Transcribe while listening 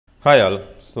Hi all.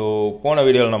 So போன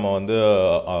வீடியோல நம்ம வந்து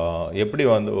எப்படி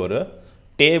வந்து ஒரு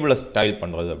டேபிளை ஸ்டைல்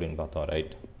பண்றது அப்படினு பார்த்தோம்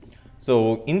ரைட். So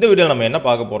இந்த வீடியோல நம்ம என்ன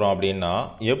பார்க்க போறோம் அப்படினா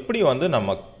எப்படி வந்து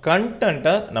நம்ம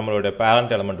கண்டென்ட்டை நம்மளோட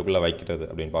பேரண்ட் எலிமெண்ட்டுக்குள்ள வைக்கிறது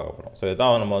அப்படினு பார்க்க போறோம். So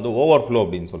இதான் நம்ம வந்து overflow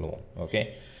அப்படினு சொல்லுவோம். ஓகே.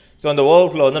 So அந்த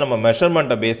overflow வந்து நம்ம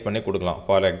மெஷர்மென்ட்டை பேஸ் பண்ணி கொடுக்கலாம்.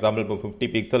 ஃபார் எக்ஸாம்பிள் இப்போ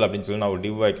 50 பிக்சல் அப்படினு சொல்லி நான் ஒரு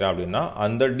div வைக்கிறேன் அப்படினா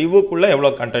அந்த divக்குள்ள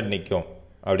எவ்வளவு கண்டென்ட் நிக்கும்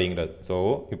அப்படிங்கிறது. So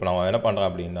இப்போ நான் என்ன பண்றேன்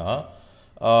அப்படினா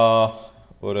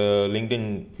ஒரு LinkedIn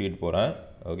feed போறேன்.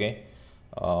 ஓகே.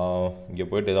 இங்க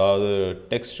போய்ட்டு ஏதாவது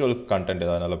டெக்ஸ்டுவல் கண்டென்ட்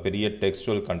ஏதாவது நல்ல பெரிய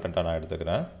டெக்ஸ்டுவல் கண்டென்ட்டா நான்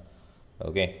எடுத்துக்கிறேன்.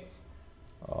 Okay.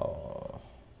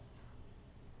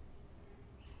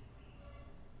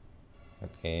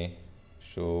 Okay.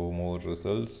 show more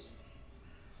results.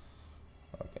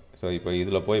 Okay. So இப்போ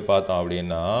இதுல போய் பார்த்தோம்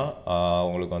அப்படினா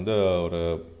உங்களுக்கு வந்து ஒரு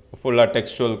ஃபுல்லா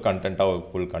டெக்ஸ்டுவல் கண்டென்ட்டா ஒரு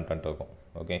ஃபுல் கண்டென்ட் இருக்கும்.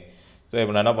 ஓகே. So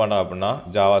இப்போ நான் என்ன பண்றேன் அப்படினா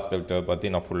JavaScript பத்தி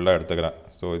நான் ஃபுல்லா எடுத்துக்கிறேன்.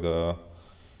 சோ இது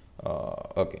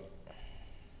ஓகே.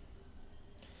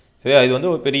 சரி இது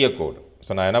வந்து ஒரு பெரிய கோட்.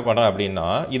 சோ நான் என்ன பண்றேன் அப்படினா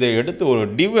இதை எடுத்து ஒரு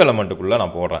div எலிமெண்ட்டுக்குள்ள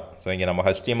நான் போடுறேன். சோ இங்க நம்ம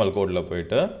HTML கோட்ல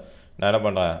போய்ட்டு நான் என்ன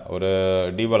பண்றேன் ஒரு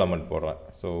div எலிமெண்ட் போடுறேன்.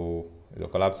 சோ இத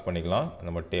கொலாப்ஸ் பண்ணிக்கலாம்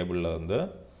நம்ம டேபிள்ல வந்து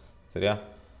சரியா.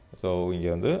 சோ இங்க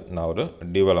வந்து நான் ஒரு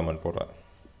div எலிமெண்ட் போடுறேன்.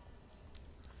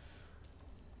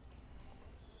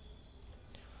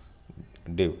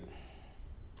 div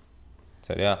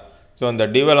சரியா. சோ இந்த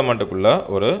div எலிமெண்ட்டுக்குள்ள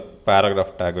ஒரு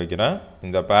paragraph tag வைக்கிறேன்.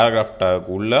 இந்த paragraph tag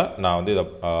உள்ள நான் வந்து இத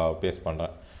பேஸ்ட்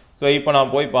பண்றேன். சோ இப்போ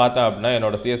நான் போய் பார்த்தேன் அப்படினா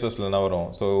என்னோட CSSல என்ன வரும்.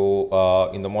 சோ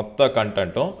இந்த மொத்த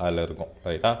கண்டென்ட்டும் அதுல இருக்கும்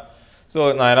ரைட்டா. சோ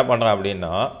நான் என்ன பண்றேன்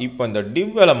அப்படினா இப்போ இந்த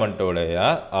div எலிமெண்ட்டோட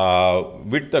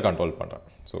width கண்ட்ரோல் பண்றேன்.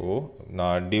 சோ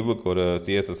நான் divக்கு ஒரு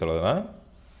CSS எழுதுறேன்.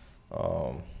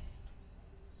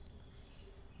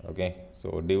 ஓகே. சோ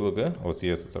divக்கு ஒரு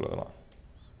CSS எழுதலாம்.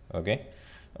 ஓகே.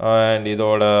 and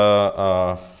இதோட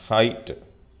height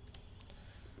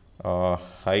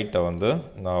வந்து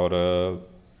நான் ஒரு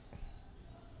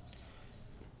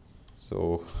so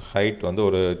height வந்து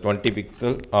ஒரு 20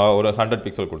 பிக்சல் ஒரு 100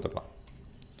 பிக்சல் கொடுத்துக்கலாம்.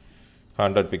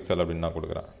 100 பிக்சல் அப்படி நான்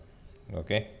கொடுக்கிறேன்.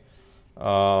 ஓகே.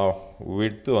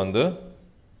 width வந்து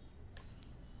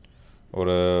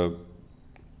ஒரு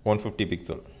 150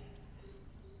 பிக்சல்.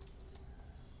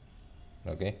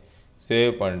 ஓகே.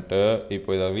 சேவ் பண்ணிட்டு இப்போ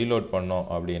இத ரீலோட் பண்ணோம்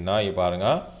அப்படினா இங்க பாருங்க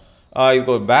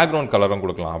இதுக்கு ஒரு பேக்ரவுண்ட் கலரும்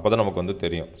கொடுக்கலாம். அப்பதான் நமக்கு வந்து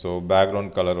தெரியும். சோ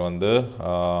பேக்ரவுண்ட் கலர் வந்து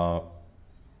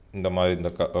இந்த மாதிரி இந்த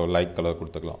லைட் கலர்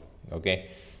கொடுத்துக்கலாம். ஓகே.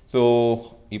 சோ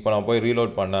இப்போ நான் போய்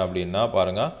ரீலோட் பண்ணேன் அப்படினா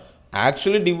பாருங்க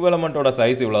एक्चुअली div எலிமெண்ட்டோட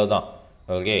சைஸ் இவ்வளவுதான்.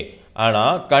 ஓகே. ஆனா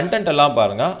கண்டென்ட் எல்லாம்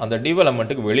பாருங்க அந்த div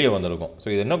எலிமெண்ட்டுக்கு வெளியே வந்திருக்கும். சோ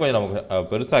இது இன்னும் கொஞ்சம் நமக்கு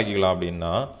பெருசாக்கிக்கலாம்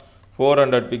அப்படினா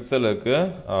 400 பிக்சலுக்கு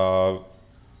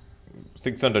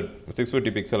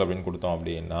 650 பிக்சல் அப்படினு கொடுத்தோம்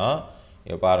அப்படினா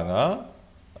இங்க பாருங்க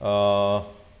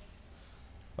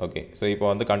ஓகே. சோ இப்போ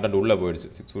வந்து கண்டென்ட் உள்ள போயிடுச்சு.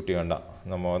 650 வேண்டாம்.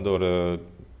 நம்ம வந்து ஒரு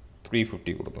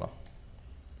 350 கொடுக்கலாம்.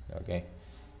 ஓகே.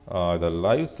 இத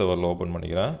லைவ் சர்வர்ல ஓபன்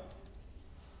பண்ணிக்கிறேன்.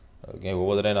 ஓகே.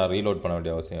 ஒவ்வொரு தடவை நான் ரீலோட் பண்ண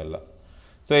வேண்டிய அவசியம் இல்ல.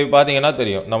 சோ இப்போ பாத்தீங்கன்னா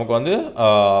தெரியும் நமக்கு வந்து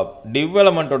div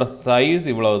எலிமெண்ட்டோட சைஸ்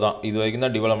இவ்வளவுதான். இது வரைக்கும்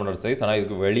தான் div எலிமெண்ட்டோட சைஸ். ஆனா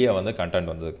இதுக்கு வெளியே வந்து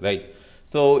கண்டென்ட் வந்திருக்கு ரைட்.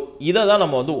 சோ இத தான்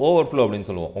நம்ம வந்து overflow அப்படினு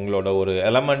சொல்லுவோம். உங்களோட ஒரு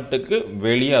எலிமெண்ட்டுக்கு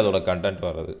வெளியே அதோட கண்டென்ட்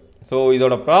வருது. சோ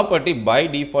இதோட ப்ராப்பர்ட்டி பை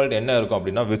டிஃபால்ட் என்ன இருக்கும்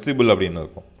அப்படினா visible அப்படினு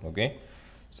இருக்கும். ஓகே.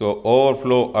 சோ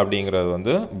overflow அப்படிங்கிறது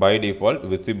வந்து பை டிஃபால்ட்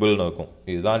visible னு இருக்கும்.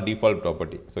 இதுதான் டிஃபால்ட்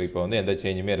ப்ராப்பர்ட்டி. சோ இப்போ வந்து எந்த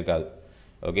சேஞ்சுமே இருக்காது.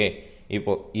 ஓகே.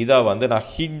 இப்போ இத வந்து நான்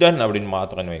hidden அப்படினு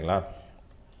மாத்துறேன்னு வைங்களா.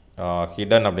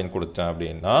 hidden அப்படினு கொடுத்தேன்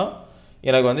அப்படினா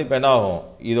எனக்கு வந்து இப்போ என்ன ஆகும்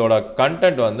இதோட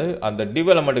கண்டென்ட் வந்து அந்த div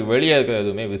எலிமெண்ட்டுக்கு வெளியே இருக்கிறது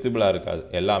எதுவுமே விசிபிளா இருக்காது.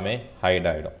 எல்லாமே ஹைட்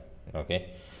ஆயிடும். ஓகே.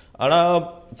 ஆனா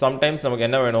சம்டைம்ஸ் நமக்கு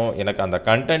என்ன வேணும் எனக்கு அந்த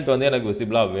கண்டென்ட் வந்து எனக்கு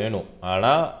விசிபிளா வேணும்.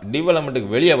 ஆனா div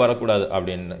எலிமெண்ட்டுக்கு வெளியே வர கூடாது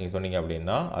அப்படினு நீங்க சொன்னீங்க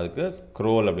அப்படினா அதுக்கு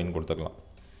scroll அப்படினு கொடுத்துக்கலாம்.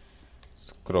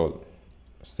 scroll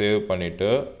சேவ்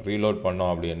பண்ணிட்டு ரீலோட்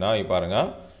பண்ணோம் அப்படினா இங்க பாருங்க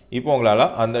இப்போ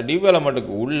உங்களால அந்த div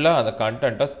எலிமெண்ட்டுக்கு உள்ள அந்த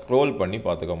கண்டென்ட்டை ஸ்க்ரோல் பண்ணி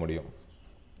பார்த்துக்க முடியும்.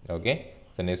 ஓகே.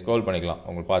 சோ நீ ஸ்க்ரோல் பண்ணிக்கலாம்.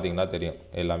 உங்களுக்கு பாத்தீங்கன்னா தெரியும்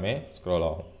எல்லாமே ஸ்க்ரோல்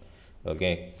ஆகும். ஓகே.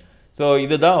 சோ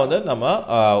இதுதான் வந்து நம்ம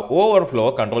overflow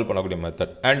கண்ட்ரோல் பண்ணக்கூடிய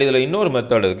மெத்தட். அண்ட் இதுல இன்னொரு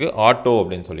மெத்தட் இருக்கு ஆட்டோ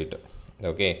அப்படினு சொல்லிட்டு.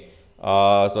 ஓகே.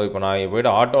 சோ இப்போ நான்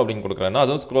போய்ட்டு ஆட்டோ அப்படினு கொடுக்கறேன்னா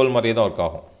அதுவும் ஸ்க்ரோல் மாதிரியே தான் வர்க்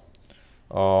ஆகும்.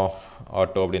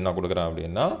 ஆட்டோ அப்படினு நான் கொடுக்கறேன்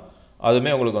அப்படினா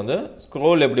அதுமே உங்களுக்கு வந்து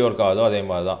ஸ்க்ரோல் எப்படி வர்க் ஆகுதோ அதே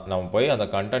மாதிரி தான். நம்ம போய் அந்த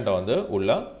கண்டென்ட்டை வந்து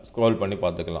உள்ள ஸ்க்ரோல் பண்ணி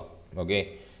பார்த்துக்கலாம். ஓகே.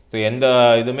 சோ எந்த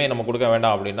இதுமே நம்ம கொடுக்க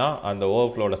வேண்டாம் அப்படினா அந்த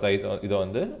overflowட சைஸ் இத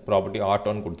வந்து ப்ராப்பர்ட்டி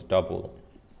ஆட்டோன்னு கொடுத்துட்டா போதும்.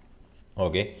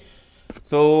 ஓகே.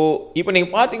 சோ இப்போ நீங்க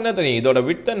பாத்தீங்கன்னா தெரியும் இதோட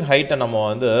width and height நம்ம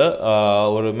வந்து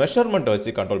ஒரு மெஷர்மென்ட்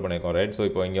வச்சு கண்ட்ரோல் பண்ணிருக்கோம் ரைட். சோ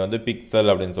இப்போ இங்க வந்து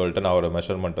பிக்சல் அப்படினு சொல்லிட்டு நான் ஒரு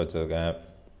மெஷர்மென்ட் வச்சிருக்கேன்.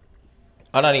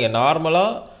 ஆனா நீங்க நார்மலா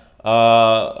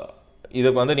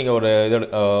இதுக்கு வந்து நீங்கள்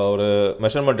ஒரு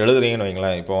மெஷர்மெண்ட் எழுதுறீங்கன்னு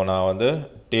வைங்களேன். இப்போது நான் வந்து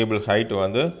டேபிள் ஹைட்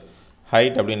வந்து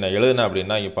ஹைட் அப்படின்னு நான் எழுதுனேன்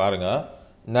அப்படின்னா இங்கே பாருங்கள்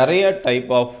நிறைய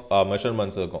டைப் ஆஃப்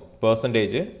மெஷர்மெண்ட்ஸ் இருக்கும்.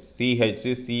 Percentage, CH,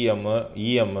 சிஎம்மு,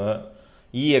 இஎம்மு,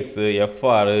 EX,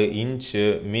 FR, inch,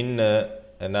 மின்னு,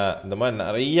 என்ன இந்த மாதிரி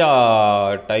நிறையா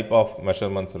டைப் ஆஃப்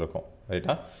மெஷர்மெண்ட்ஸ் இருக்கும்.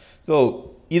 ரைட்டா? ஸோ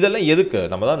இதெல்லாம் எதுக்கு?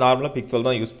 நம்ம தான் நார்மலாக பிக்சல்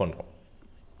தான் யூஸ் பண்ணுறோம்.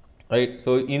 ரைட்?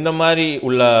 ஸோ இந்த மாதிரி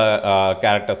உள்ள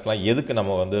கேரக்டர்ஸ்லாம் எதுக்கு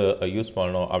நம்ம வந்து யூஸ்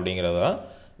பண்ணணும் அப்படிங்கிறத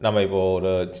நம்ம இப்போது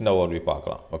ஒரு சின்ன ஓவர்வியூ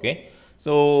பார்க்கலாம். ஓகே,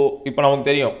 ஸோ இப்போ நமக்கு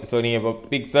தெரியும். ஸோ நீங்கள் இப்போ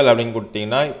பிக்சல் அப்படின்னு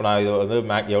கொடுத்தீங்கன்னா இப்போ நான் இது வந்து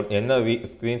என்ன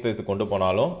ஸ்க்ரீன் சைஸ் கொண்டு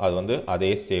போனாலும் அது வந்து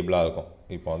அதே ஸ்டேபிளாக இருக்கும்.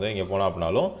 இப்போ வந்து இங்கே போனால்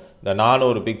அப்படின்னாலும் இந்த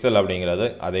 400 பிக்சல் அப்படிங்கிறது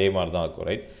அதே மாதிரி தான் இருக்கும்.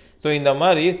 ரைட்? ஸோ இந்த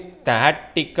மாதிரி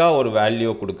ஸ்டாட்டிக்காக ஒரு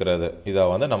வேல்யூ கொடுக்கறது இதை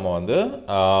வந்து நம்ம வந்து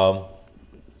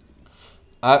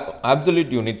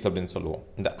அப்சல்யூட் யூனிட்ஸ் அப்படின்னு சொல்லுவோம்.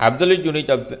 இந்த அப்சல்யூட்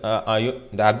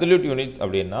யூனிட்ஸ்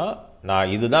அப்படின்னா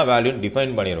நான் இதுதான் வேல்யூன்னு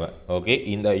டிஃபைன் பண்ணிடுவேன். ஓகே,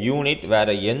 இந்த யூனிட்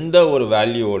வேறு எந்த ஒரு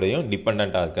வேல்யூவோடையும்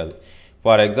டிபெண்ட்டாக இருக்காது.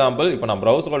 ஃபார் எக்ஸாம்பிள் இப்போ நான்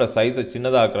ப்ரௌசரோட சைஸை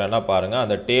சின்னதாக்குறேன்னா பாருங்கள்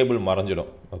அந்த டேபிள்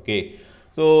மறைஞ்சிடும். ஓகே,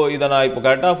 ஸோ இதை நான் இப்போ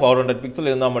கரெக்டாக 400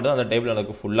 பிக்சல் இருந்தால் மட்டும் அந்த டேபிள்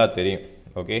எனக்கு ஃபுல்லாக தெரியும்.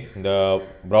 ஓகே, இந்த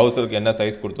ப்ரௌசருக்கு என்ன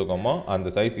சைஸ் கொடுத்துருக்கோமோ அந்த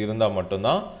சைஸ் இருந்தால்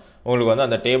மட்டும்தான் உங்களுக்கு வந்து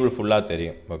அந்த டேபிள் ஃபுல்லாக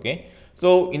தெரியும். ஓகே, ஸோ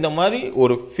இந்த மாதிரி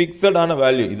ஒரு ஃபிக்ஸடான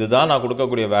வேல்யூ இதுதான் நான்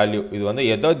கொடுக்கக்கூடிய வேல்யூ, இது வந்து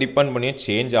எதோ டிபெண்ட் பண்ணியும்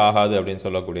சேஞ்ச் ஆகாது அப்படின்னு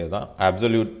சொல்லக்கூடியது தான்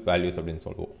அப்சல்யூட் வேல்யூஸ் அப்படின்னு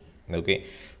சொல்லுவோம். ஓகே,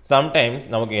 சம்டைம்ஸ்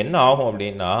நமக்கு என்ன ஆகும்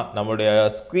அப்படின்னா நம்மளுடைய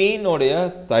ஸ்க்ரீனோடைய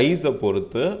சைஸை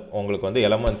பொறுத்து உங்களுக்கு வந்து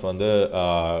எலமெண்ட்ஸ் வந்து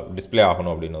டிஸ்பிளே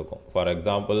ஆகணும் அப்படின்னு இருக்கும். ஃபார்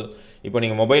எக்ஸாம்பிள் இப்போ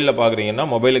நீங்கள் மொபைலில் பார்க்குறீங்கன்னா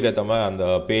மொபைலுக்கு ஏற்ற மாதிரி அந்த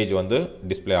பேஜ் வந்து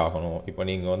டிஸ்பிளே ஆகணும். இப்போ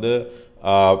நீங்கள் வந்து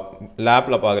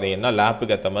லேப்பில் பார்க்குறீங்கன்னா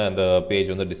லேப்புக்கு ஏற்ற மாதிரி அந்த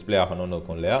பேஜ் வந்து டிஸ்பிளே ஆகணும்னு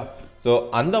இருக்கும் இல்லையா? ஸோ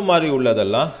அந்த மாதிரி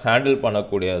உள்ளதெல்லாம் ஹேண்டில்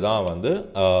பண்ணக்கூடியதான் வந்து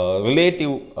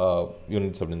ரிலேட்டிவ்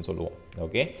யூனிட்ஸ் அப்படின்னு சொல்லுவோம்.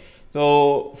 ஓகே, ஸோ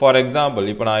ஃபார் எக்ஸாம்பிள்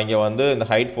இப்போ நான் இங்கே வந்து இந்த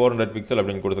ஹைட் 400 பிக்சல்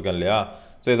அப்படின்னு கொடுத்துருக்கேன் இல்லையா?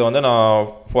 ஸோ இதை வந்து நான்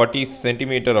 40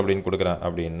 சென்டிமீட்டர் அப்படின்னு கொடுக்குறேன்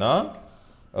அப்படின்னா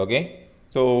ஓகே,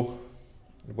 ஸோ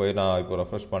இப்போ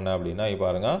ரெஃப்ரெஷ் பண்ணேன் அப்படின்னா இப்போ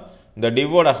பாருங்கள் இந்த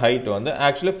டிவோட ஹைட் வந்து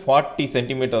ஆக்சுவலி 40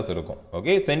 சென்டிமீட்டர்ஸ் இருக்கும்.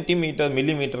 ஓகே, சென்டிமீட்டர்,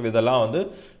 மில்லிமீட்டர் இதெல்லாம் வந்து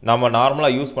நம்ம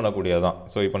நார்மலாக யூஸ் பண்ணக்கூடியது தான்.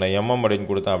 ஸோ இப்போ நான் எம்எம் அப்படின்னு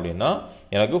கொடுத்தேன் அப்படின்னா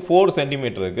எனக்கு 4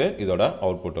 சென்டிமீட்டருக்கு இதோட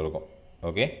அவுட்புட் இருக்கும்.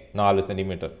 Okay, 4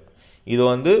 centimetre. இது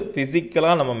வந்து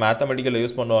ஃபிசிக்கலாக நம்ம மேத்தமெட்டிக்கலில்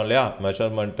யூஸ் பண்ணுவோம் இல்லையா?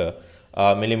 மெஷர்மெண்ட்டு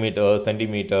மில்லிமீட்டர்,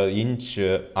 சென்டிமீட்டர், இன்ச்சு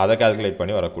அதை கால்குலேட்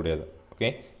பண்ணி வரக்கூடியது. ஓகே,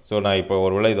 ஸோ நான் இப்போ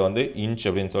ஒரு வேளை இது வந்து இன்ச்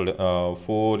அப்படின்னு சொல்லி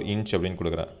 4 இன்ச் அப்படின்னு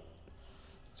கொடுக்குறேன்.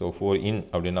 ஸோ 4 இன்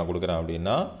அப்படின்னு நான் கொடுக்குறேன்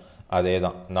அப்படின்னா அதே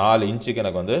தான் 4 இன்ச்சுக்கு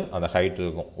எனக்கு வந்து அந்த ஹைட்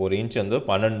இருக்கும். ஒரு இன்ச் வந்து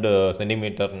 12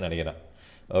 சென்டிமீட்டர்னு நினைக்கிறேன்.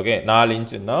 ஓகே, 4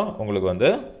 இன்ச்சுன்னா உங்களுக்கு வந்து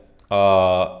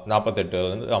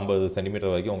 48லேருந்து 50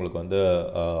 சென்டிமீட்டர் வரைக்கும் உங்களுக்கு வந்து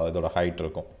இதோட ஹைட்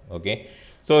இருக்கும். ஓகே,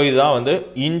 ஸோ இதுதான் வந்து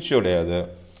இன்ச்சுடையது.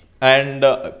 அண்ட்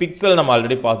பிக்சல் நம்ம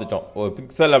ஆல்ரெடி பார்த்துட்டோம். ஒரு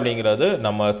பிக்சல் அப்படிங்கிறது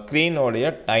நம்ம ஸ்க்ரீனோடைய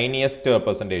டைனியஸ்ட்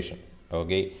ரெப்ரசன்டேஷன்.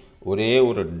 ஓகே, ஒரே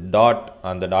ஒரு டாட்,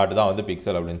 அந்த டாட் தான் வந்து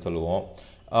பிக்சல் அப்படின்னு சொல்லுவோம்.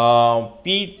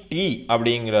 பிடி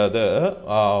அப்படிங்கிறது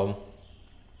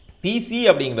பிசி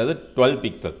அப்படிங்கிறது 12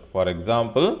 பிக்சல். ஃபார்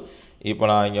எக்ஸாம்பிள் இப்போ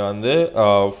நான் இங்கே வந்து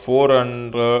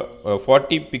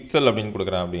 440 பிக்சல் அப்படின்னு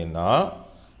கொடுக்குறேன் அப்படின்னா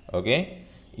ஓகே,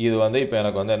 இது வந்து இப்போ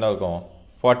எனக்கு வந்து என்ன இருக்கும்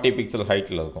 40 பிக்சல்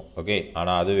ஹைட்டில் இருக்கும். ஓகே,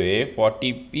 ஆனால் அதுவே 40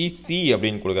 பிசி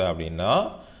அப்படின்னு கொடுக்குறேன் அப்படின்னா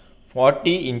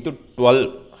 40 × 12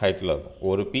 ஹைட்டில் இருக்கும்.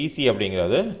 ஒரு பிசி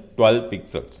அப்படிங்கிறது 12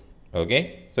 பிக்சல்ஸ். ஓகே,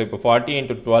 ஸோ இப்போ 40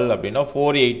 × 12 அப்படின்னா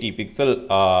 480 பிக்சல்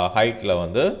ஹைட்டில்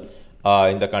வந்து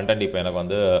இந்த கண்டென்ட் இப்போ எனக்கு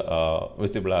வந்து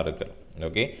விசிபிளாக இருக்குது.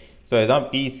 ஓகே, ஸோ இதுதான்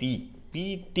பிசி.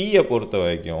 பிடியை பொறுத்த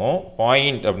வரைக்கும்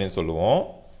பாயிண்ட் அப்படின்னு சொல்லுவோம்.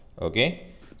 ஓகே,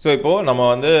 ஸோ இப்போது நம்ம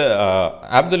வந்து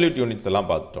அப்சல்யூட் யூனிட்ஸ் எல்லாம்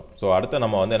பார்த்துட்டோம். ஸோ அடுத்து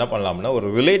நம்ம வந்து என்ன பண்ணலாம்னா ஒரு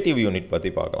ரிலேட்டிவ் யூனிட்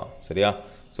பற்றி பார்க்கலாம். சரியா?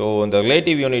 ஸோ இந்த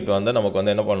ரிலேட்டிவ் யூனிட் வந்து நமக்கு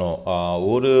வந்து என்ன பண்ணும்,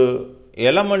 ஒரு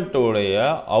எலமெண்ட்டோடைய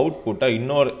அவுட்புட்டை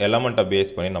இன்னொரு எலமெண்ட்டை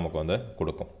பேஸ் பண்ணி நமக்கு வந்து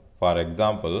கொடுக்கும். ஃபார்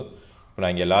எக்ஸாம்பிள் இப்போ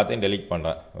நான் இங்கே எல்லாத்தையும் டெலீட்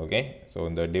பண்ணுறேன். ஓகே, ஸோ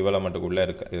இந்த டெவலப்மெண்ட்டுக்குள்ளே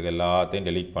இருக்க இது எல்லாத்தையும்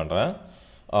டெலீட் பண்ணுறேன்.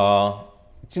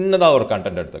 சின்னதாக ஒரு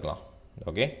கண்டென்ட் எடுத்துக்கலாம்.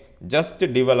 ஓகே, ஜஸ்ட்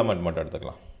டெவலப்மெண்ட் மட்டும்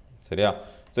எடுத்துக்கலாம். சரியா?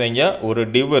 ஸோ இங்கே ஒரு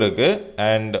டிவ் இருக்குது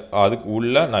அண்ட் அதுக்கு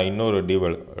உள்ளே நான் இன்னொரு டிவ்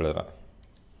எழுதுகிறேன்.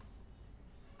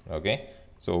 ஓகே,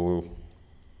 ஸோ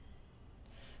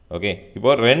ஓகே,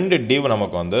 இப்போ 2 டிவ்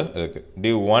நமக்கு வந்து இருக்குது,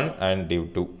 div 1 அண்ட் div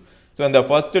 2. ஸோ இந்த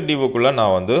ஃபர்ஸ்ட் டிவுக்குள்ளே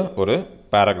நான் வந்து ஒரு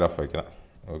பேராகிராஃப் வைக்கிறேன்.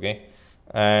 Okay,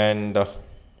 and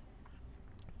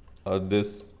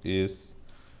this is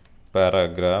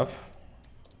paragraph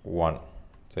 1.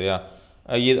 சரியா?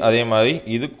 அதே மாதிரி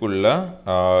இதுக்குள்ளே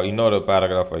இன்னொரு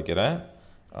பேராகிராஃப் வைக்கிறேன்.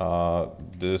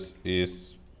 This is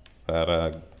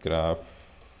paragraph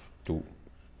 2.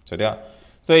 சரியா?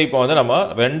 ஸோ இப்போ வந்து நம்ம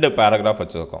 2 பேராகிராஃப்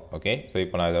வச்சுருக்கோம். ஓகே, ஸோ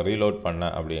இப்போ நான் இதை ரீலோட்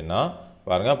பண்ணேன் அப்படின்னா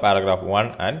பாருங்கள் paragraph 1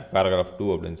 and paragraph 2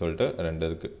 அப்படின்னு சொல்லிட்டு ரெண்டு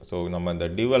இருக்குது. ஸோ நம்ம இந்த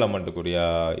div elementக்குரிய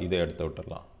இதை எடுத்து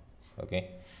விட்டுடலாம். ஓகே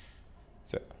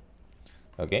சரி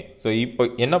ஓகே ஸோ இப்போ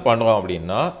என்ன பண்ணுறோம்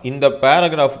அப்படின்னா இந்த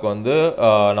பேராகிராஃப்க்கு வந்து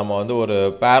நம்ம வந்து ஒரு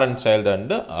பேரண்ட் சைல்டு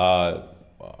அண்டு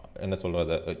என்ன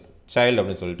சொல்கிறது சைல்டு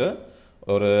அப்படின்னு சொல்லிட்டு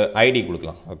ஒரு ஐடி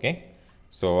கொடுக்கலாம். ஓகே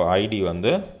ஸோ ஐடி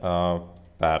வந்து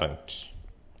பேரண்ட்.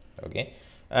 ஓகே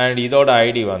அண்ட் இதோட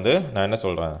ஐடி வந்து நான் என்ன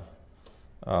சொல்கிறேன்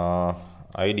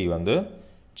ஐடி வந்து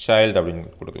சைல்டு அப்படின்னு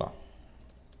கொடுக்கலாம்.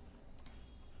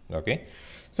 ஓகே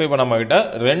ஸோ இப்போ நம்மக்கிட்ட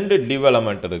ரெண்டு div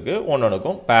element இருக்குது.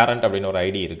 ஒன்றுக்கும் பேரண்ட் அப்படின்னு ஒரு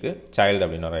ஐடி இருக்குது, சைல்டு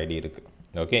அப்படின்னு ஒரு ஐடி இருக்குது.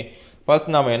 ஓகே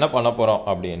ஃபர்ஸ்ட் நம்ம என்ன பண்ண போகிறோம்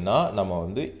அப்படின்னா நம்ம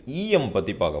வந்து EM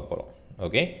பற்றி பார்க்க போகிறோம்.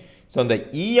 ஓகே ஸோ இந்த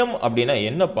EM அப்படின்னா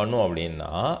என்ன பண்ணும்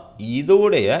அப்படின்னா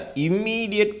இதோடைய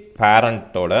இம்மீடியட்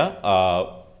பேரண்ட்டோட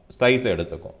சைஸ்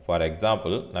எடுத்துக்கும். ஃபார்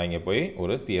எக்ஸாம்பிள் நான் இங்கே போய்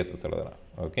ஒரு CSS எழுதுறேன்.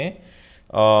 Okay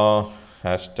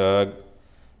hashtag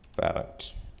parent.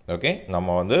 ஓகே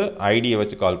நம்ம வந்து ஐடியை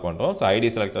வச்சு கால் பண்ணுறோம். ஸோ ஐடி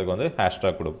செலக்டருக்கு வந்து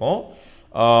ஹேஷ்டாக் கொடுப்போம்.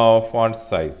 ஃபாண்ட்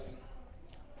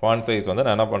சைஸ் வந்து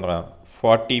நான் என்ன பண்ணுறேன்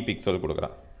 40 பிக்சல்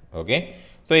கொடுக்குறேன். ஓகே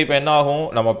ஸோ இப்போ என்ன ஆகும்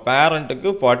நம்ம பேரண்ட்டுக்கு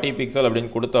 40 பிக்சல்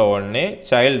அப்படின்னு கொடுத்த உடனே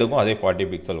சைல்டுக்கும் அதே 40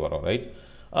 பிக்சல் வரும். ரைட்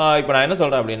இப்போ நான் என்ன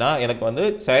சொல்கிறேன் அப்படின்னா எனக்கு வந்து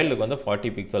சைல்டுக்கு வந்து 40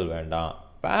 பிக்சல் வேண்டாம்,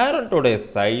 பேரண்ட்டோடைய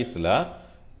சைஸில்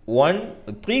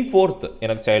 1/3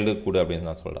 எனக்கு சைல்டுக்கு கொடு அப்படின்னு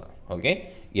நான் சொல்கிறேன். ஓகே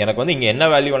எனக்கு வந்து இங்கே என்ன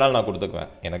வேல்யூ வேணாலும் நான்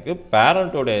கொடுத்துக்குவேன், எனக்கு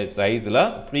பேரண்ட்டோடைய சைஸில்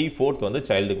 3/4 வந்து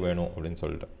சைல்டுக்கு வேணும் அப்படின்னு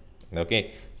சொல்லிட்டு. ஓகே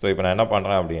ஸோ இப்போ நான் என்ன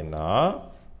பண்ணுறேன் அப்படின்னா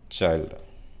சைல்டு.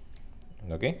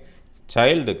 ஓகே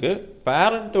சைல்டுக்கு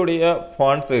பேரண்ட்டுடைய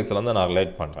ஃபாண்ட் சைஸில் வந்து நான்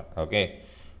ரிலேட் பண்ணுறேன். ஓகே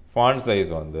ஃபாண்ட்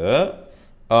சைஸ் வந்து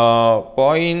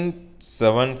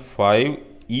 0.75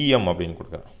 EM அப்படின்னு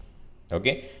கொடுக்குறேன்.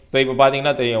 ஓகே ஸோ இப்போ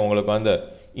பார்த்தீங்கன்னா தெரியும் உங்களுக்கு வந்து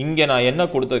இங்கே நான் என்ன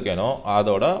கொடுத்துருக்கேனோ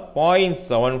அதோட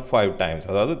 0.75 டைம்ஸ்,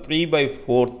 அதாவது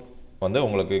 3/4 வந்து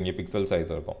உங்களுக்கு இங்கே பிக்சல் சைஸ்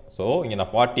இருக்கும். ஸோ இங்கே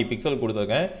நான் 40 பிக்சல்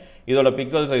கொடுத்துருக்கேன், இதோட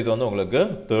பிக்சல் சைஸ் வந்து உங்களுக்கு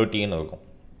 13 இருக்கும்.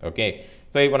 ஓகே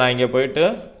ஸோ இப்போ நான் இங்கே போயிட்டு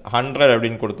 100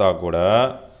 அப்படின்னு கொடுத்தா கூட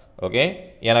ஓகே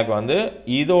எனக்கு வந்து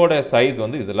இதோட சைஸ்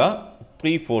வந்து இதில்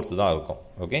 3/4 தான் இருக்கும்.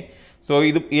 ஓகே ஸோ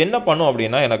இது என்ன பண்ணும்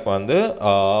அப்படின்னா எனக்கு வந்து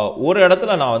ஒரு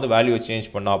இடத்துல நான் வந்து வேல்யூ சேஞ்ச்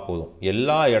பண்ணால் போதும்,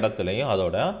 எல்லா இடத்துலையும்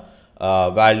அதோட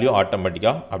வேல்யூ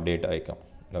ஆட்டோமேட்டிக்காக அப்டேட் ஆகிக்கும்.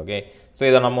 ஓகே ஸோ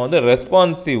இதை நம்ம வந்து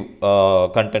ரெஸ்பான்சிவ்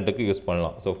கண்டென்ட்டுக்கு யூஸ்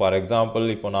பண்ணலாம். ஸோ ஃபார் எக்ஸாம்பிள்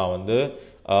இப்போ நான் வந்து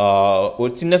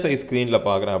ஒரு சின்ன சைஸ் ஸ்க்ரீனில்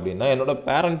பார்க்குறேன் அப்படின்னா என்னோட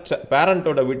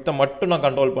பேரண்ட்டோட விட்த்தை மட்டும் நான்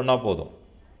கண்ட்ரோல் பண்ணால் போதும்.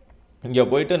 இங்கே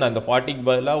போயிட்டு நான் இந்த 40க்கு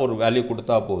பதிலாக ஒரு வேல்யூ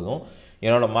கொடுத்தா போதும்,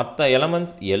 என்னோட மற்ற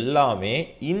எலமெண்ட்ஸ் எல்லாமே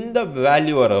இந்த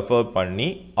வேல்யூவை ரெஃபர் பண்ணி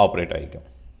ஆப்ரேட் ஆகிக்கும்.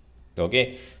 ஓகே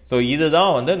ஸோ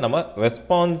இதுதான் வந்து நம்ம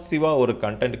ரெஸ்பான்சிவாக ஒரு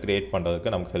கண்டென்ட் க்ரியேட்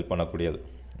பண்ணுறதுக்கு நமக்கு ஹெல்ப் பண்ணக்கூடியது.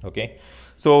 ஓகே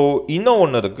ஸோ இன்னும்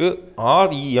ஒன்று இருக்குது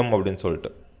REM அப்படின்னு சொல்லிட்டு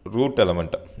ரூட்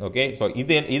எலமெண்ட். ஓகே ஸோ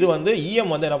இது வந்து EM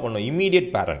வந்து என்ன பண்ணும் இம்மீடியட்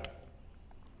பேரண்ட்.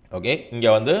 ஓகே இங்கே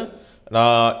வந்து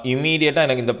நான் இம்மீடியட்டாக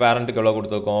எனக்கு இந்த பேரண்ட்டுக்கு எவ்வளோ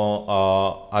கொடுத்துருக்கோம்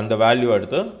அந்த வேல்யூ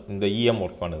எடுத்து இந்த EM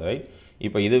ஒர்க் பண்ணுது. ரைட்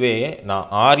இப்போ இதுவே நான்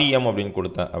REM அப்படின்னு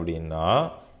கொடுத்தேன் அப்படின்னா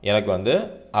எனக்கு வந்து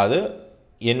அது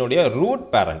என்னுடைய ரூட்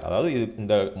பேரண்ட், அதாவது இது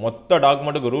இந்த மொத்த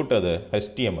டாக்குமெண்ட்டுக்கு ரூட் அது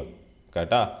HTML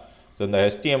கரெக்டாக. ஸோ இந்த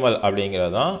HTML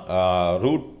அப்படிங்கிறது தான்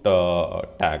ரூட்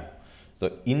டேக். ஸோ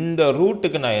இந்த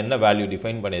ரூட்டுக்கு நான் என்ன வேல்யூ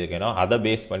டிஃபைன் பண்ணியிருக்கேனோ அதை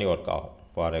பேஸ் பண்ணி ஒர்க் ஆகும்.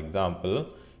 ஃபார் எக்ஸாம்பிள்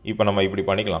இப்போ நம்ம இப்படி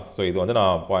பண்ணிக்கலாம். ஸோ இது வந்து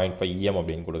நான் 0.5 EM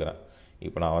அப்படின்னு கொடுக்குறேன்.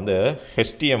 இப்போ நான் வந்து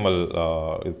HTML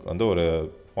இதுக்கு வந்து ஒரு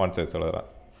ஃபாண்ட் சைஸ் எழுதுறேன்.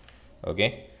 ஓகே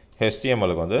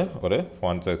HTMLக்கு வந்து ஒரு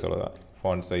ஃபாண்ட் சைஸ் எழுதுறேன்.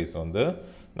 ஃபாண்ட் சைஸ் வந்து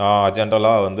நான்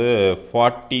ஜென்ரலாக வந்து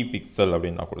 40 பிக்சல்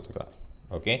அப்படின்னு நான் கொடுத்துக்கிறேன்.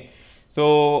 ஓகே ஸோ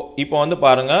இப்போ வந்து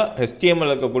பாருங்கள் HTML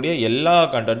இருக்கக்கூடிய எல்லா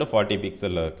கண்டென்ட்டும் 40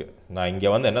 பிக்சலில் இருக்குது. நான் இங்கே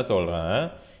வந்து என்ன சொல்கிறேன்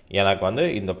எனக்கு வந்து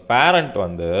இந்த பேரண்ட்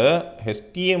வந்து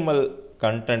HTML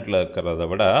கண்டென்ட்டில் இருக்கிறத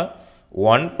விட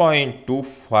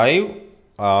 1.25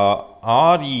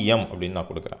 REM அப்படின்னு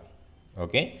நான் கொடுக்குறேன்.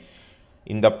 ஓகே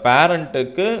இந்த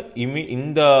பேரண்ட்டுக்கு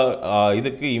இந்த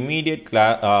இதுக்கு இம்மீடியட்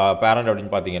பேரண்ட்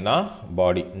அப்படின்னு பார்த்தீங்கன்னா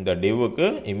பாடி, இந்த டிவ்வுக்கு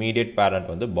இம்மீடியட் பேரண்ட்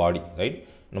வந்து பாடி. ரைட்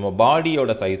நம்ம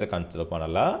பாடியோட சைஸை கன்சிடர்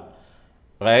பண்ணலை,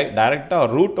 ரைட் டைரெக்டாக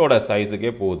ரூட்டோட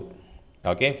சைஸுக்கே போகுது.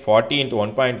 ஓகே 40 ×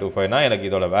 1.25னா எனக்கு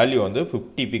இதோட வேல்யூ வந்து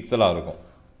 50 பிக்சலாக இருக்கும்.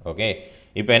 ஓகே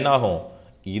இப்போ என்ன ஆகும்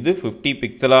இது 50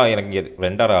 பிக்சலாக எனக்கு இங்கே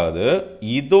ரெண்டர் ஆகுது,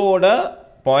 இதோட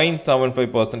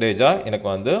 0.75% எனக்கு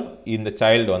வந்து இந்த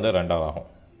சைல்டு வந்து ரெண்டர் ஆகும்.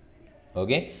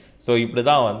 ஓகே ஸோ இப்படி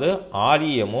தான் வந்து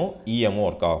REMமும் EMமும்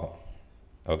ஒர்க் ஆகும்.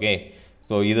 ஓகே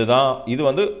ஸோ இது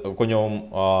வந்து கொஞ்சம்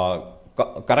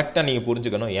கரெக்டாக நீங்கள்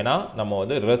புரிஞ்சுக்கணும். ஏன்னா நம்ம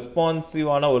வந்து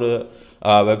ரெஸ்பான்சிவான ஒரு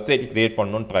வெப்சைட் க்ரியேட்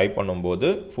பண்ணணும்னு ட்ரை பண்ணும்போது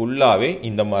ஃபுல்லாகவே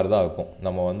இந்த மாதிரி தான் இருக்கும்.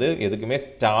 நம்ம வந்து எதுக்குமே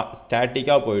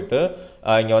ஸ்டாட்டிக்காக போயிட்டு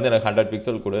இங்கே வந்து எனக்கு 100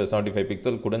 பிக்சல் கொடு 75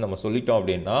 பிக்சல் கொடு நம்ம சொல்லிட்டோம்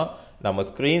அப்படின்னா நம்ம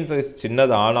ஸ்க்ரீன் சைஸ்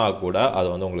சின்னது ஆனால் கூட அது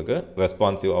வந்து உங்களுக்கு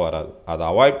ரெஸ்பான்சிவாக வராது. அதை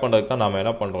அவாய்ட் பண்ணுறதுக்கு தான் நம்ம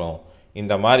என்ன பண்ணுறோம்,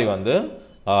 இந்த மாதிரி வந்து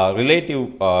ரிலேட்டிவ்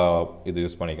இது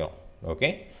யூஸ் பண்ணிக்கிறோம். ஓகே,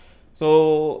 ஸோ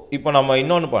இப்போ நம்ம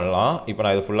இன்னொன்று பண்ணலாம். இப்போ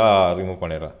நான் இது ஃபுல்லாக ரிமூவ்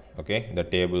பண்ணிடுறேன். ஓகே, இந்த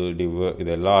டேபிள் டிவ் இது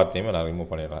எல்லாத்தையுமே நான்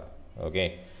ரிமூவ் பண்ணிடுறேன். ஓகே,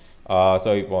 ஸோ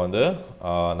இப்போ வந்து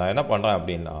நான் என்ன பண்ணுறேன்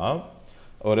அப்படின்னா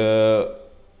ஒரு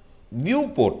வியூ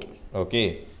போர்ட், ஓகே,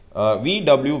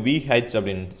 VWVH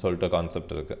அப்படின்னு சொல்லிட்டு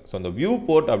கான்செப்ட் இருக்குது. ஸோ இந்த வியூ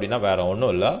போர்ட் அப்படின்னா வேறு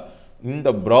ஒன்றும் இல்லை, இந்த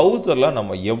ப்ரௌசரில்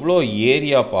நம்ம எவ்வளோ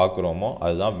ஏரியா பார்க்குறோமோ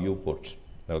அதுதான் view board.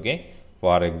 Okay,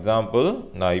 for example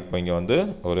நான் இப்போ இங்கே வந்து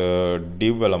ஒரு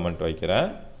டிவ் எலமெண்ட் வைக்கிறேன்.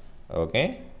 ஓகே,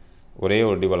 ஒரே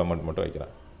ஒரு டிவ் எலமெண்ட் மட்டும்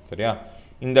வைக்கிறேன். சரியா,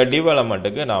 இந்த டிவ்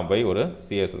எலமெண்ட்டுக்கு நான் போய் ஒரு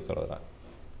CSS எழுதுறேன்.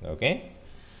 ஓகே,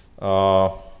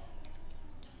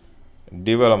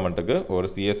 டிவ் எலமெண்ட்டுக்கு ஒரு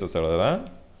CSS எழுதுறேன்.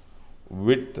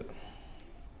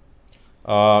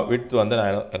 விட்த் வந்து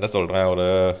நான் என்ன சொல்கிறேன், ஒரு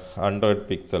 100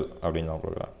 பிக்சல் அப்படின்னு நான்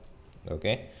கொடுக்குறேன்.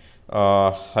 ஓகே,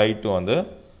 ஹைட்டு வந்து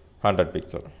 100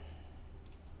 பிக்சல்.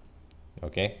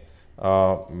 ஓகே,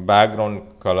 பேக்ரவுண்ட்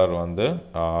கலர் வந்து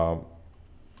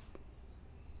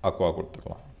அக்வா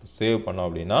கொடுத்துக்கலாம். சேவ் பண்ணோம்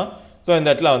அப்படின்னா ஸோ இந்த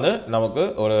இடத்துல வந்து நமக்கு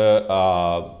ஒரு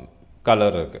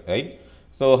கலர் இருக்குது, ரைட்.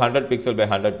 ஸோ 100 பிக்சல் பை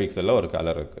 100 பிக்சலில் ஒரு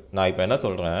கலர் இருக்குது. நான் இப்போ என்ன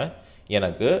சொல்கிறேன்,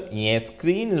 எனக்கு என்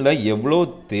ஸ்க்ரீனில் எவ்வளோ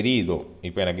தெரியுதோ,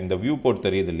 இப்போ எனக்கு இந்த வியூ போர்ட்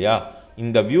தெரியுது இல்லையா,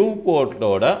 இந்த வியூ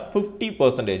போர்ட்டோட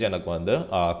 50% எனக்கு வந்து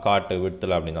காட்டு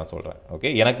விடத்தில் அப்படின்னு நான் சொல்கிறேன்.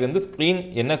 ஓகே, எனக்கு வந்து ஸ்க்ரீன்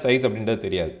என்ன சைஸ் அப்படின்றது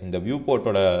தெரியாது, இந்த வியூ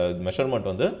போர்ட்டோட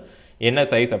மெஷர்மெண்ட் வந்து என்ன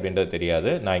சைஸ் அப்படின்றது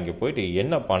தெரியாது. நான் இங்கே போயிட்டு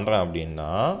என்ன பண்ணுறேன்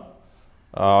அப்படின்னா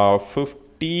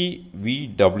 50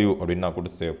 VW அப்படின்னு நான்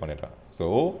கொடுத்து சேவ் பண்ணிடுறேன். ஸோ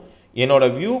என்னோட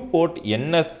வியூ போர்ட்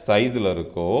என்ன சைஸில்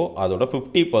இருக்கோ அதோட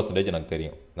 50% எனக்கு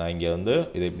தெரியும். நான் இங்கே வந்து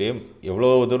இது இப்படியே எவ்வளோ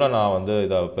தூரம் நான் வந்து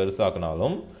இதை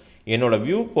பெருசாக்கினாலும் என்னோட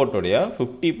வியூ போர்ட்டோடைய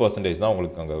 50% தான்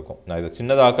உங்களுக்கு அங்கே இருக்கும். நான் இதை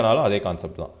சின்னதாக்கினாலும் அதே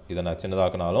கான்செப்ட் தான், இதை நான்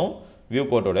சின்னதாக்கினாலும் வியூ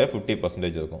போர்ட்டோடைய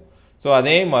 50% இருக்கும். ஸோ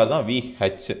அதே மாதிரி தான்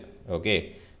VH. ஓகே,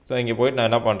 ஸோ இங்கே போயிட்டு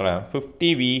நான் என்ன பண்ணுறேன்,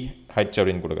 50 VH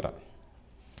அப்படின்னு கொடுக்குறேன்.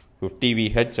 50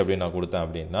 VH அப்படின்னு நான் கொடுத்தேன்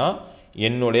அப்படின்னா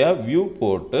என்னுடைய வியூ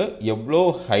போர்ட்டு எவ்வளோ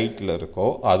ஹைட்டில் இருக்கோ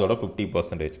அதோட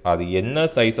 50%, அது என்ன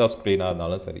சைஸ் ஆஃப் ஸ்க்ரீனாக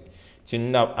இருந்தாலும் சரி,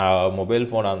 சின்ன மொபைல்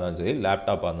ஃபோனாக இருந்தாலும் சரி,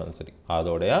 லேப்டாப்பாக இருந்தாலும் சரி,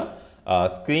 அதோடைய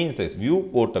ஸ்க்ரீன் சைஸ் வியூ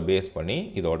போர்ட்டை பேஸ் பண்ணி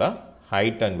இதோட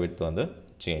ஹைட் அண்ட் விட்த் வந்து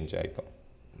சேஞ்ச் ஆகிக்கும்.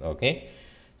 ஓகே,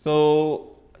 ஸோ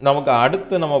நமக்கு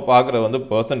அடுத்து நம்ம பார்க்குறது வந்து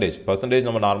பர்சன்டேஜ்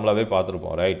நம்ம நார்மலாகவே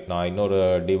பார்த்துருப்போம், ரைட். நான் இன்னொரு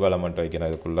டிவ் எலமெண்ட்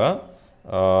வைக்கிறேன் இதுக்குள்ளே,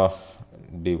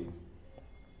 டிவ்.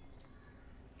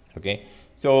 ஓகே,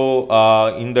 ஸோ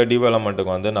இந்த டிவ்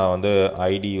எலமெண்ட்டுக்கு வந்து நான் வந்து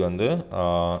ஐடி வந்து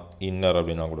இன்னர்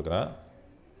அப்படின்னு நான் கொடுக்குறேன்.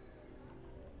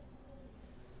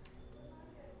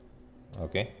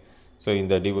 ஓகே, ஸோ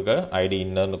இந்த டிவுக்கு ஐடி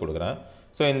இன்னர்னு கொடுக்குறேன்.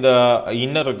 ஸோ இந்த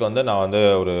இன்னருக்கு வந்து நான் வந்து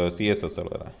ஒரு CSS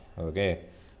எழுதுறேன். Okay,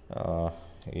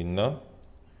 inner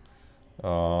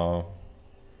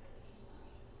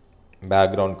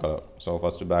background colour. So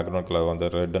first background colour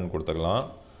வந்து ரெட்டுன்னு கொடுத்துக்கலாம்.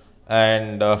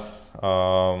 அண்ட்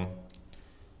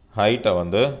ஹைட்டை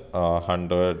வந்து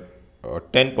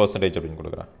 10% அப்படின்னு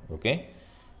கொடுக்குறேன். ஓகே,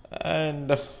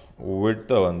 அண்ட்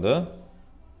விட்த்தை வந்து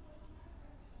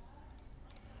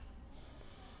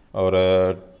ஒரு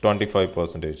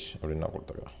 25% அப்படின்னு நான்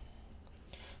கொடுத்துருக்கேன்.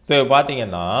 ஸோ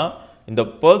பார்த்தீங்கன்னா இந்த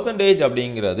பர்சன்டேஜ்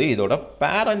அப்படிங்கிறது இதோட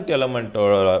பேரண்ட்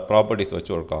எலமெண்ட்டோட ப்ராப்பர்ட்டிஸ்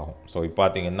வச்சு ஒர்க் ஆகும். ஸோ இப்போ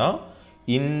பார்த்தீங்கன்னா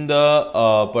இந்த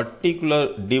பர்டிகுலர்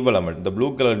டிவ் எலமெண்ட், இந்த ப்ளூ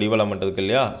கலர் டிவ் எலமெண்ட் இருக்கு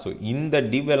இல்லையா, ஸோ இந்த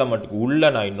டிவ் எலமெண்ட்டுக்கு உள்ளே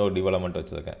நான் இன்னொரு டிவ் எலமெண்ட்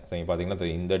வச்சுருக்கேன். ஸோ இங்கே பார்த்தீங்கன்னா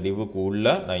இந்த டிவுக்கு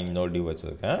உள்ளே நான் இன்னொரு டிவ்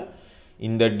வச்சுருக்கேன்.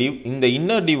 இந்த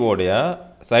இன்னர் டிவோடைய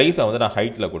சைஸை வந்து நான்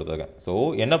ஹைட்டில் கொடுத்துருக்கேன். ஸோ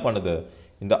என்ன பண்ணுது,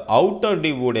 இந்த அவுட்டர்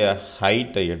டிவோடைய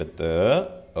ஹைட்டை எடுத்து,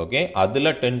 ஓகே,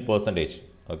 அதில் 10%.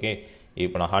 ஓகே,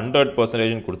 இப்போ நான்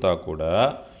 100% கொடுத்தா கூட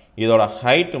இதோட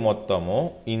ஹைட் மொத்தமும்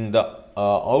இந்த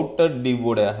அவுட்டர்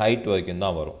டிவோடைய ஹைட் வரைக்கும்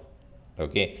தான் வரும்.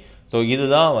 ஓகே, ஸோ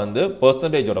இதுதான் வந்து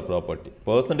பர்சன்டேஜோட ப்ராப்பர்ட்டி.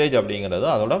 பர்சன்டேஜ் அப்படிங்கிறது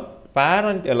அதோட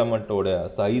பேரண்ட் எலமெண்ட்டோட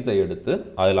சைஸை எடுத்து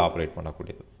அதில் ஆப்ரேட்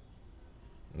பண்ணக்கூடியது.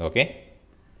 ஓகே,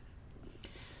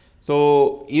 ஸோ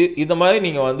இந்த மாதிரி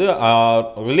நீங்கள் வந்து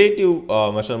ரிலேட்டிவ்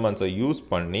மெஷர்மெண்ட்ஸை யூஸ்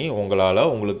பண்ணி உங்களால்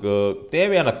உங்களுக்கு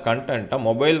தேவையான கண்டென்ட்டை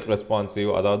மொபைல்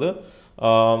ரெஸ்பான்சிவ், அதாவது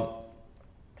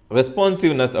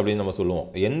ரெஸ்பான்சிவ்னஸ் அப்படின்னு நம்ம சொல்லுவோம்,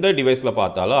 எந்த டிவைஸில்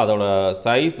பார்த்தாலும் அதோட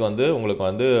சைஸ் வந்து உங்களுக்கு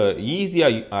வந்து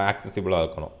ஈஸியாக ஆக்சசிபிளாக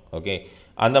இருக்கணும். ஓகே,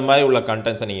 அந்த மாதிரி உள்ள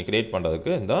கண்டென்ட்ஸை நீங்கள் க்ரியேட்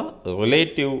பண்ணுறதுக்கு இந்த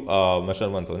ரிலேட்டிவ்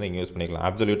மெஷர்மெண்ட்ஸ் வந்து நீங்கள் யூஸ் பண்ணிக்கலாம்,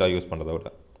 அப்சல்யூட்டாக யூஸ் பண்ணுறதை விட.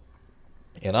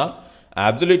 ஏன்னா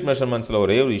அப்சல்யூட் மெஷர்மெண்ட்ஸில்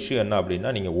ஒரே ஒரு இஷ்யூ என்ன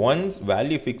அப்படின்னா நீங்கள் ஒன்ஸ்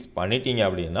வேல்யூ ஃபிக்ஸ் பண்ணிட்டீங்க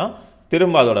அப்படின்னா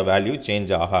திரும்ப அதோட வேல்யூ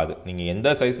சேஞ்ச் ஆகாது. நீங்கள் எந்த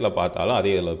சைஸில் பார்த்தாலும்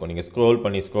அதே இதில் இருக்கும். நீங்கள்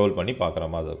ஸ்க்ரோல் பண்ணி பார்க்குற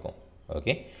மாதிரி இருக்கும்.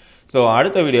 ஓகே, ஸோ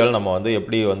அடுத்த வீடியோவில் நம்ம வந்து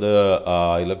எப்படி வந்து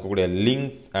இதில் இருக்கக்கூடிய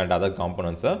லிங்க்ஸ் அண்ட் அதர்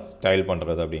காம்பனன்ட்ஸை ஸ்டைல்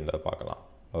பண்ணுறது அப்படின்றத பார்க்கலாம்.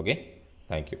 Okay,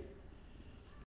 thank you.